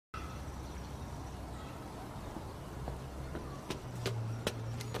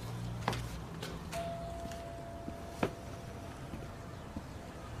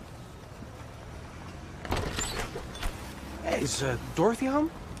Is Dorothy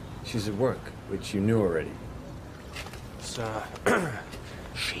home? She's at work, which you knew already. Is,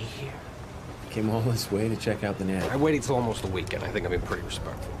 she here? Came all this way to check out the nanny. I waited till almost the weekend. I think I've been pretty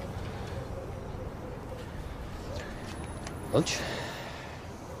respectful. Lunch?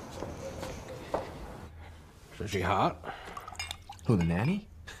 Is she hot? Who, the nanny?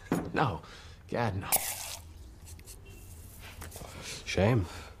 No. God, no. Shame.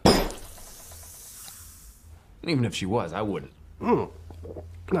 Even if she was, I wouldn't. No,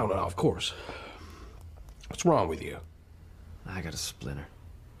 of course. What's wrong with you? I got a splinter.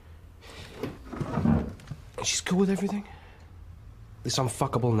 She's cool with everything? This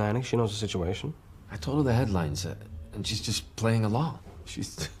unfuckable nanny, she knows the situation? I told her the headlines, and she's just playing along.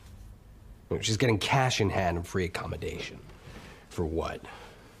 She's getting cash in hand and free accommodation. For what?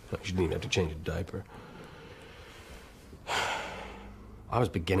 She didn't even have to change a diaper. I was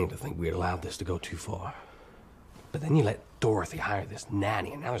beginning to think we had allowed this to go too far. But then you let Dorothy hire this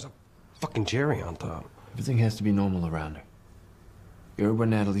nanny, and now there's a fucking cherry on top. Everything has to be normal around her. You heard what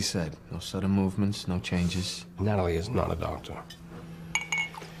Natalie said. No sudden movements, no changes. Natalie is not a doctor.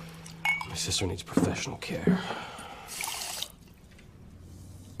 My sister needs professional care.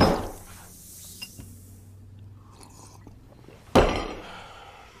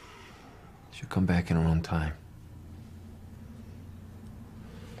 She'll come back in her own time.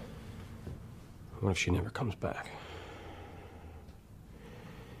 What if she never comes back?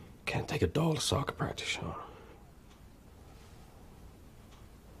 Can't take a doll to soccer practice, Sean.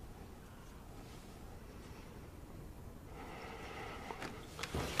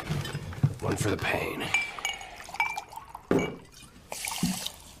 One for the pain.